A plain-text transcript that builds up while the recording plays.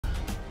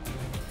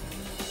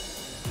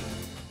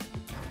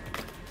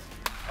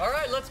All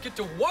right, let's get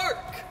to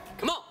work.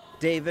 Come on.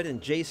 David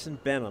and Jason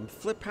Benham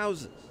flip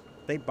houses.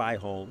 They buy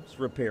homes,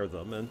 repair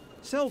them, and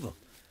sell them.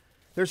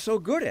 They're so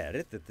good at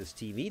it that this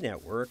TV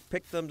network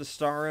picked them to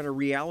star in a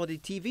reality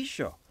TV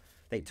show.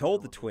 They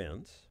told the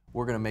twins,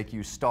 "We're going to make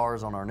you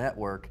stars on our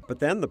network." But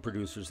then the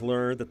producers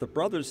learned that the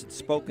brothers had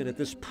spoken at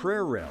this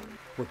prayer rally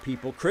where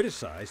people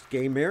criticized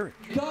gay marriage.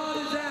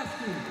 God is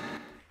asking.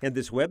 And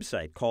this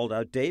website called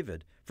out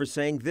David for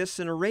saying this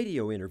in a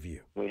radio interview.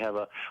 We have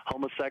a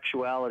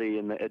homosexuality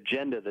in the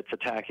agenda that's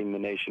attacking the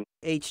nation.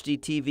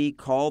 HGTV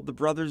called the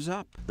brothers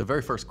up. The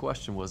very first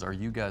question was, "Are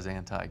you guys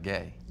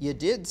anti-gay?" You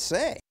did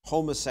say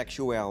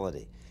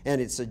homosexuality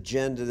and its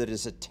agenda that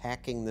is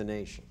attacking the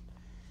nation.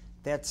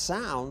 That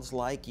sounds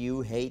like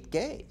you hate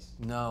gays.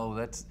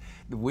 No,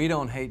 we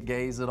don't hate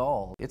gays at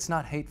all. It's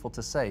not hateful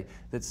to say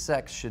that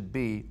sex should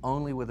be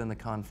only within the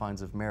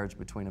confines of marriage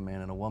between a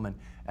man and a woman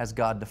as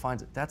God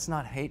defines it. That's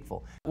not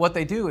hateful. What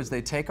they do is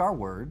they take our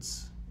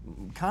words,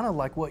 kind of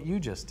like what you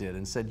just did,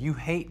 and said, "You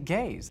hate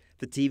gays."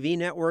 The TV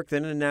network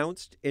then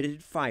announced it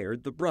had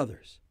fired the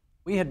brothers.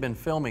 We had been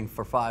filming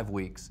for 5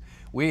 weeks.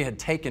 We had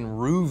taken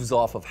roofs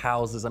off of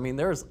houses. I mean,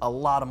 there's a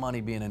lot of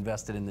money being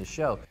invested in this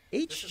show.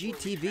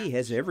 HGTV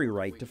has every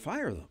right to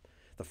fire them.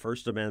 The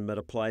First Amendment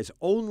applies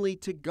only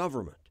to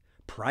government.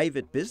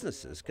 Private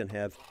businesses can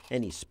have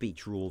any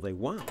speech rule they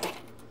want.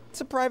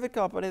 It's a private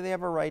company. They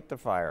have a right to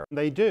fire.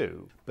 They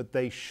do, but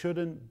they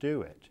shouldn't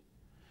do it.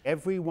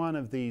 Every one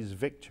of these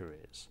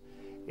victories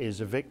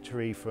is a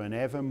victory for an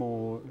ever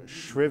more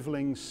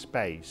shriveling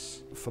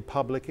space for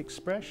public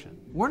expression.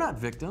 We're not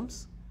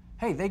victims.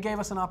 Hey, they gave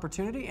us an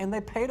opportunity and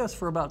they paid us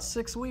for about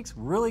 6 weeks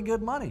really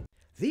good money.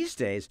 These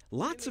days,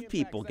 lots of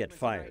people get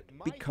fired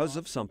because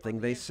of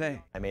something they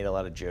say. I made a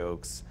lot of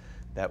jokes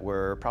that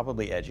were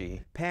probably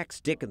edgy.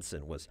 Pax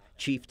Dickinson was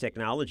chief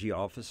technology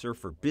officer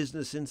for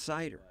Business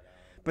Insider.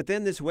 But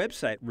then this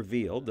website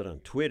revealed that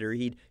on Twitter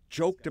he'd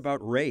joked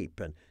about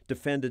rape and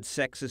defended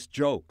sexist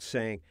jokes,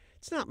 saying,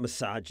 "It's not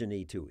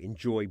misogyny to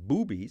enjoy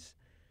boobies."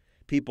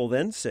 People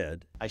then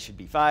said, "I should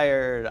be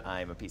fired,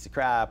 I'm a piece of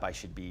crap, I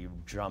should be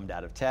drummed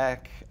out of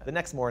tech." The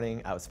next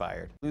morning, I was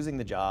fired. Losing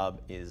the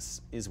job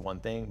is one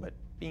thing, but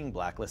being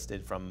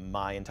blacklisted from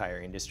my entire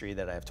industry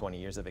that I have 20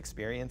 years of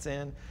experience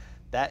in,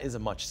 that is a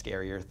much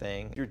scarier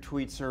thing. Your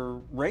tweets are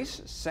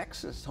racist,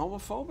 sexist,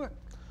 homophobic.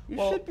 You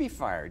should be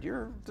fired.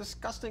 You're a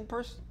disgusting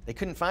person. They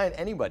couldn't find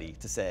anybody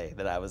to say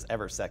that I was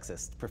ever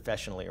sexist,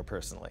 professionally or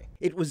personally.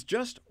 It was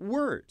just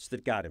words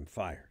that got him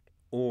fired.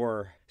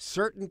 Or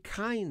certain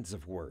kinds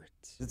of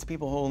words. It's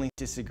people who only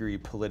disagree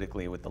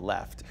politically with the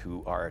left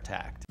who are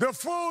attacked. The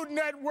Food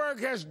Network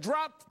has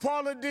dropped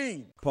Paula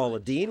Deen. Paula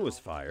Deen was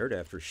fired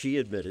after she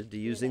admitted to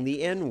using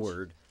the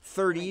N-word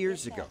 30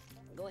 years ago.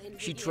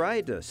 She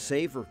tried to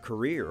save her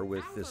career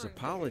with this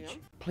apology.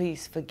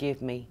 "Please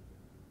forgive me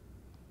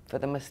for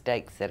the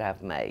mistakes that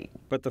I've made."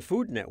 But the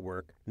Food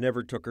Network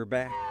never took her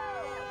back.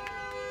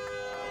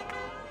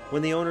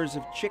 When the owners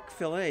of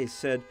Chick-fil-A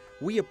said,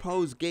 "We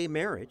oppose gay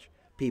marriage,"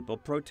 people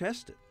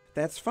protested.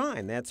 That's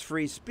fine, that's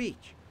free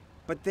speech.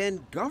 But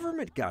then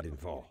government got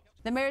involved.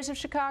 The mayors of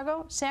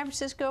Chicago, San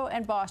Francisco,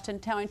 and Boston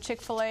telling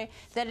Chick-fil-A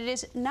that it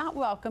is not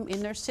welcome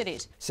in their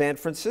cities. San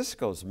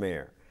Francisco's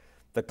mayor.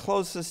 The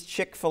closest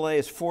Chick-fil-A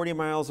is 40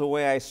 miles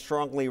away. I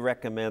strongly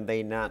recommend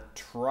they not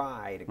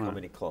try to come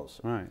any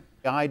closer. Right.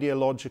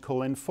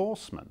 Ideological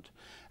enforcement.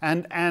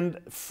 And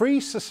free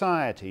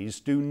societies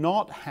do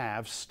not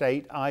have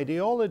state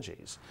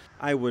ideologies.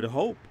 I would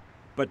hope,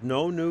 but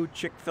no new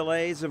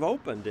Chick-fil-A's have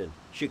opened in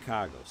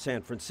Chicago,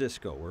 San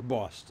Francisco, or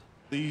Boston.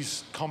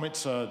 These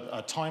comets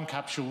are time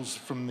capsules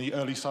from the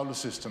early solar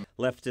system.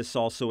 Leftists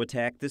also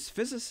attacked this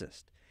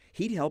physicist.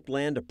 He'd helped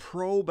land a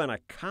probe on a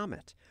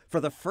comet for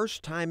the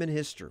first time in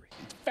history.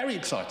 It's very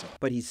exciting.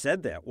 But he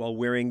said that while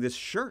wearing this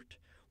shirt,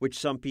 which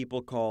some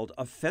people called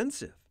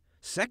offensive,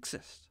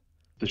 sexist.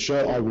 The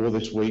shirt I wore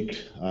this week...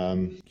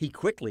 he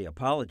quickly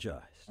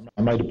apologized.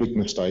 I made a big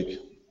mistake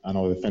and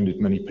I offended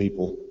many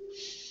people,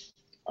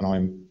 and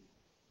I'm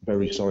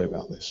very sorry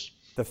about this.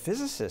 The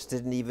physicist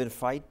didn't even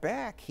fight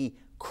back. He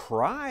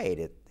cried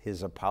at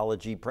his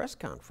apology press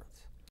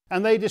conference.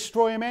 And they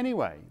destroy him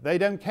anyway. They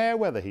don't care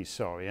whether he's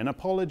sorry. An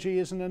apology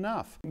isn't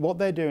enough. What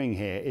they're doing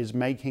here is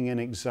making an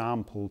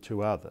example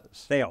to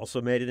others. They also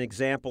made an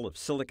example of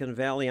Silicon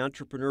Valley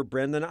entrepreneur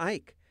Brendan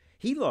Eich.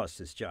 He lost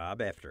his job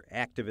after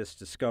activists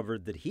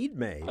discovered that he'd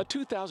made a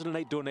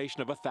 2008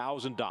 donation of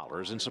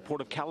 $1,000 in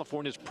support of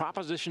California's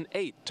Proposition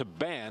 8 to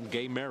ban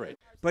gay marriage.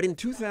 But in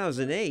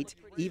 2008,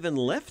 even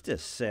leftists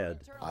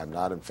said, "I'm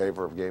not in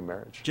favor of gay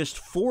marriage." Just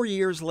 4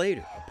 years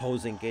later,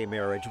 opposing gay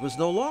marriage was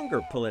no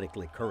longer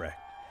politically correct.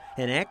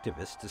 And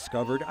activists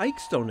discovered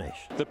Eich's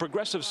donation. The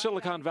progressive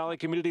Silicon Valley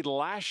community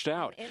lashed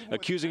out,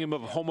 accusing him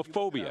of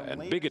homophobia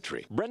and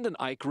bigotry. Brendan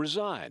Eich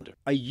resigned.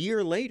 A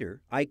year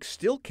later, Eich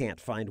still can't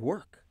find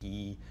work.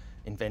 He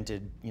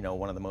invented,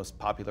 one of the most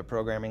popular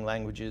programming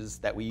languages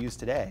that we use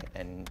today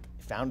and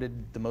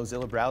founded the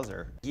Mozilla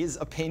browser. His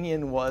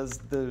opinion was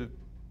the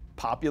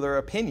popular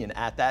opinion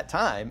at that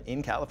time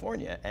in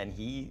California, and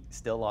he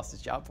still lost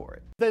his job for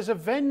it. There's a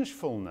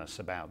vengefulness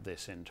about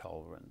this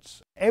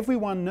intolerance.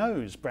 Everyone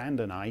knows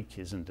Brandon Ike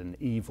isn't an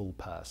evil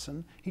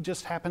person. He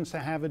just happens to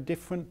have a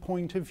different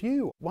point of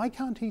view. Why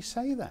can't he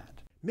say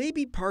that?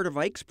 Maybe part of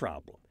Ike's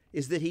problem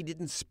is that he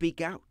didn't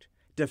speak out,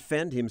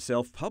 defend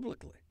himself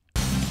publicly.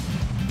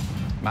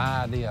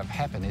 My idea of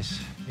happiness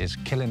is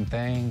killing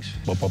things.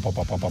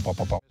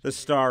 The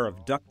star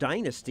of Duck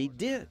Dynasty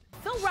did.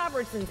 Phil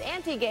Robertson's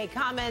anti-gay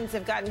comments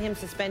have gotten him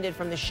suspended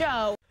from the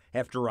show.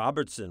 After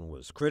Robertson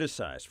was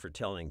criticized for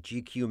telling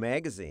GQ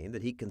magazine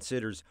that he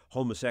considers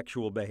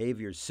homosexual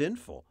behavior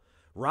sinful,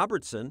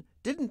 Robertson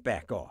didn't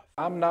back off.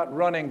 I'm not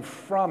running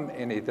from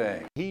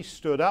anything. He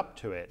stood up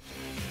to it.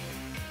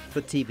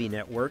 The TV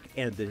network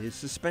ended his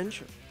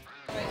suspension.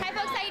 Hi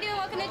folks, how you doing?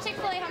 Welcome to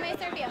Chick-fil-A. How may I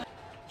serve you?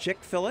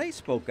 Chick-fil-A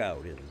spoke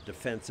out in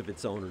defense of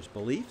its owner's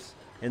beliefs,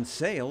 and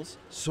sales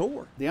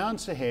soared. The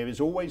answer here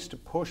is always to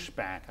push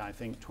back, I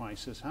think,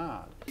 twice as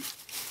hard.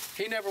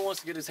 He never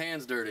wants to get his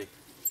hands dirty.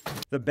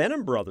 The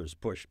Benham brothers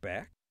pushed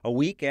back. A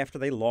week after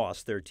they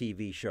lost their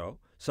TV show,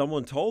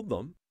 someone told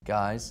them,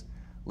 guys,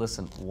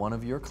 listen, one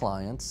of your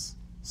clients,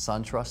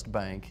 SunTrust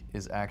Bank,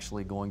 is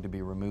actually going to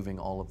be removing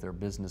all of their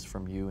business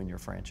from you and your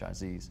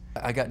franchisees.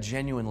 I got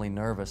genuinely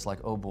nervous, like,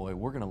 oh boy,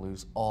 we're going to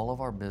lose all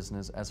of our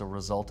business as a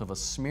result of a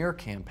smear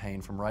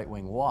campaign from Right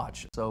Wing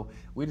Watch. So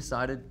we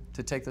decided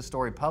to take the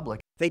story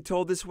public. They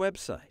told this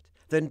website.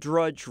 Then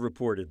Drudge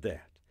reported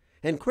that.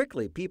 And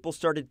quickly, people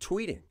started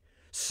tweeting,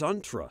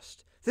 SunTrust,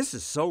 this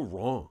is so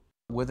wrong.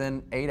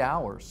 Within 8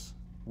 hours,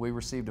 we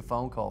received a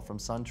phone call from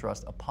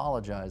SunTrust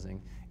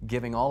apologizing,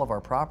 giving all of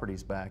our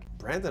properties back.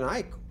 Brandon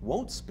Ike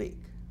won't speak.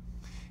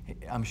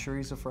 I'm sure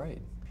he's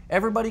afraid.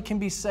 Everybody can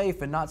be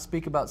safe and not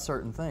speak about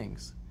certain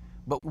things,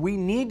 but we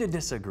need to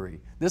disagree.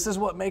 This is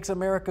what makes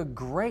America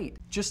great.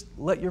 Just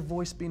let your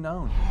voice be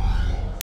known.